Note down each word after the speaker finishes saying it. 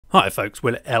Hi folks,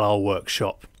 we're at LR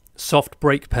Workshop. Soft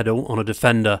brake pedal on a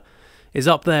Defender is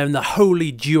up there in the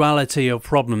holy duality of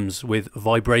problems with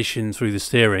vibration through the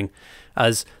steering,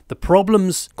 as the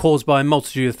problems caused by a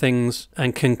multitude of things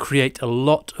and can create a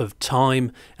lot of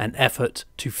time and effort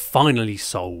to finally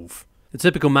solve. The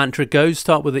typical mantra goes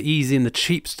start with the easy and the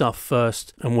cheap stuff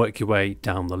first and work your way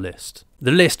down the list.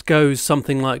 The list goes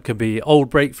something like could be old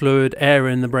brake fluid, air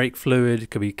in the brake fluid,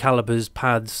 could be calipers,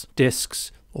 pads,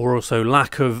 discs, or also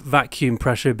lack of vacuum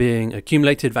pressure being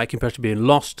accumulated, vacuum pressure being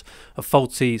lost, a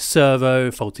faulty servo,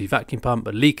 faulty vacuum pump,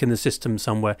 a leak in the system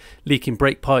somewhere. Leaking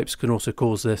brake pipes can also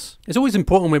cause this. It's always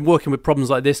important when working with problems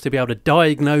like this to be able to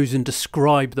diagnose and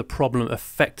describe the problem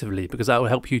effectively, because that will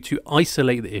help you to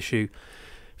isolate the issue,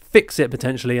 fix it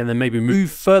potentially, and then maybe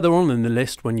move further on in the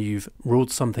list when you've ruled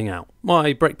something out.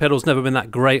 My brake pedal's never been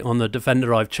that great on the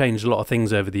Defender. I've changed a lot of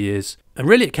things over the years, and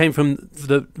really it came from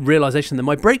the realization that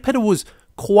my brake pedal was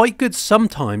quite good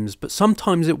sometimes, but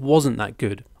sometimes it wasn't that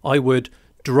good. I would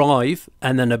drive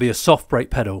and then there'd be a soft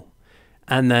brake pedal,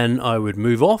 and then I would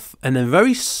move off, and then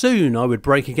very soon I would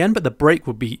brake again, but the brake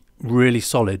would be really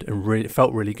solid and it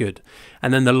felt really good.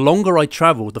 And then the longer I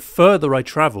travelled, the further I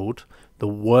travelled, the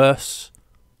worse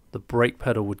the brake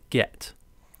pedal would get.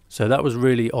 So that was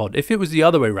really odd. If it was the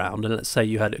other way around, and let's say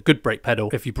you had a good brake pedal,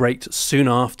 if you braked soon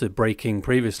after braking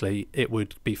previously, it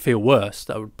would feel worse.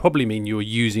 That would probably mean you were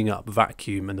using up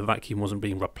vacuum and the vacuum wasn't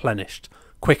being replenished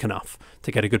quick enough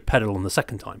to get a good pedal on the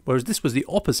second time. Whereas this was the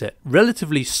opposite,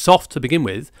 relatively soft to begin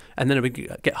with, and then it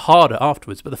would get harder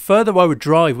afterwards. But the further I would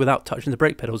drive without touching the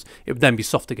brake pedals, it would then be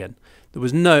soft again. There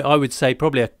was no, I would say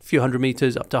probably a few hundred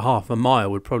meters up to half a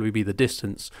mile would probably be the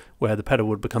distance where the pedal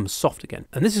would become soft again.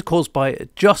 And this is caused by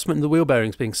adjustment of the wheel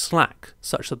bearings being slack,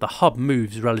 such that the hub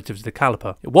moves relative to the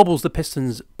caliper. It wobbles the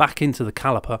pistons back into the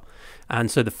caliper, and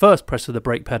so the first press of the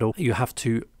brake pedal, you have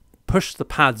to push the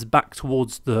pads back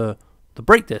towards the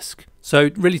brake disc.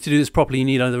 So really to do this properly, you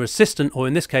need either assistant, or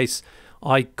in this case,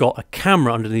 I got a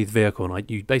camera underneath the vehicle, and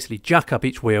you basically jack up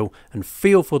each wheel and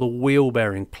feel for the wheel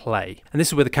bearing play. And this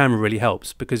is where the camera really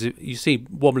helps, because you see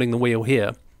wobbling the wheel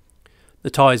here, the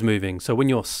tyre's moving. So when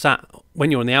you're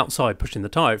on the outside pushing the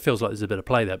tyre, it feels like there's a bit of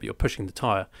play there, but you're pushing the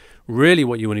tyre. Really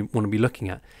what you want to be looking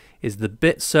at is the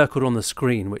bit circled on the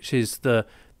screen, which is the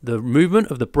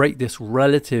movement of the brake disc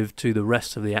relative to the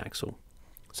rest of the axle.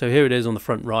 So here it is on the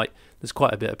front right. There's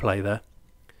quite a bit of play there.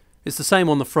 It's the same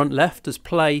on the front left. There's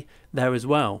play there as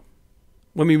well.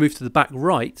 When we move to the back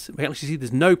right, we actually see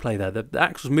there's no play there. The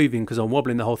axle's moving because I'm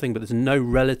wobbling the whole thing, but there's no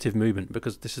relative movement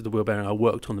because this is the wheel bearing I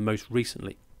worked on the most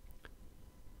recently.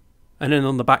 And then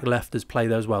on the back left, there's play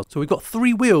there as well. So we've got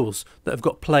three wheels that have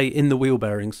got play in the wheel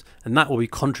bearings, and that will be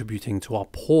contributing to our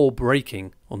poor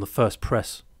braking on the first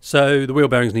press. So the wheel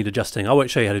bearings need adjusting. I won't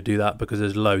show you how to do that because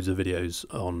there's loads of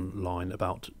videos online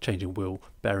about changing wheel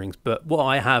bearings. But what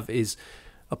I have is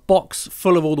a box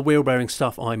full of all the wheel bearing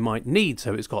stuff I might need.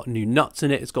 So it's got new nuts in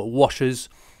it, it's got washers,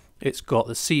 it's got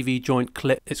the CV joint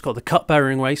clip, it's got the cut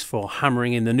bearing race for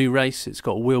hammering in the new race, it's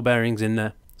got wheel bearings in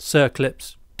there,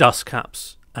 circlips, dust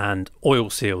caps, and oil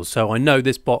seals. So I know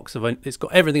this box, it's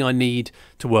got everything I need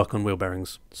to work on wheel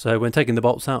bearings. So when taking the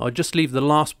bolts out, I just leave the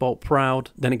last bolt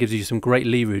proud, then it gives you some great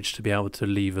leverage to be able to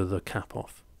lever the cap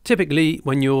off. Typically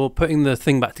when you're putting the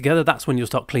thing back together, that's when you'll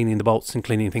start cleaning the bolts and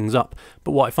cleaning things up.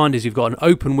 But what I find is you've got an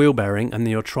open wheel bearing and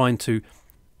then you're trying to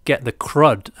get the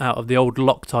crud out of the old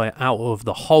Loctite out of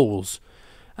the holes,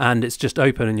 and it's just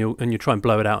open, and you try and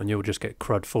blow it out and you'll just get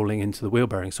crud falling into the wheel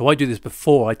bearing. So I do this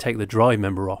before I take the drive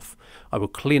member off. I will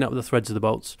clean up the threads of the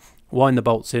bolts, wind the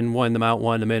bolts in, wind them out,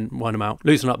 wind them in, wind them out,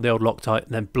 loosen up the old Loctite,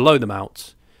 and then blow them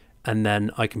out, and then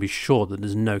I can be sure that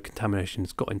there's no contamination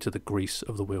that's got into the grease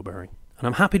of the wheel bearing. And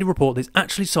I'm happy to report this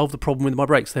actually solved the problem with my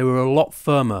brakes. They were a lot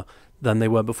firmer than they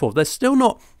were before. They're still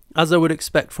not as I would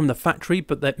expect from the factory,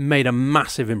 but they've made a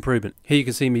massive improvement. Here you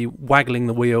can see me waggling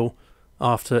the wheel.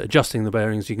 After adjusting the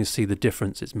bearings, you can see the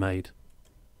difference it's made.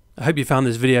 I hope you found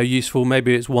this video useful.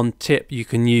 Maybe it's one tip you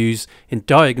can use in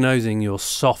diagnosing your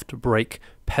soft brake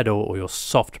pedal or your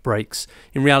soft brakes.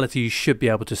 In reality, you should be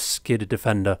able to skid a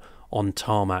Defender on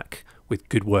tarmac with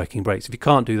good working brakes. If you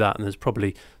can't do that, then there's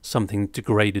probably something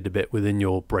degraded a bit within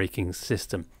your braking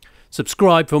system.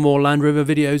 Subscribe for more Land Rover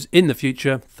videos in the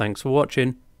future. Thanks for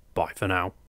watching. Bye for now.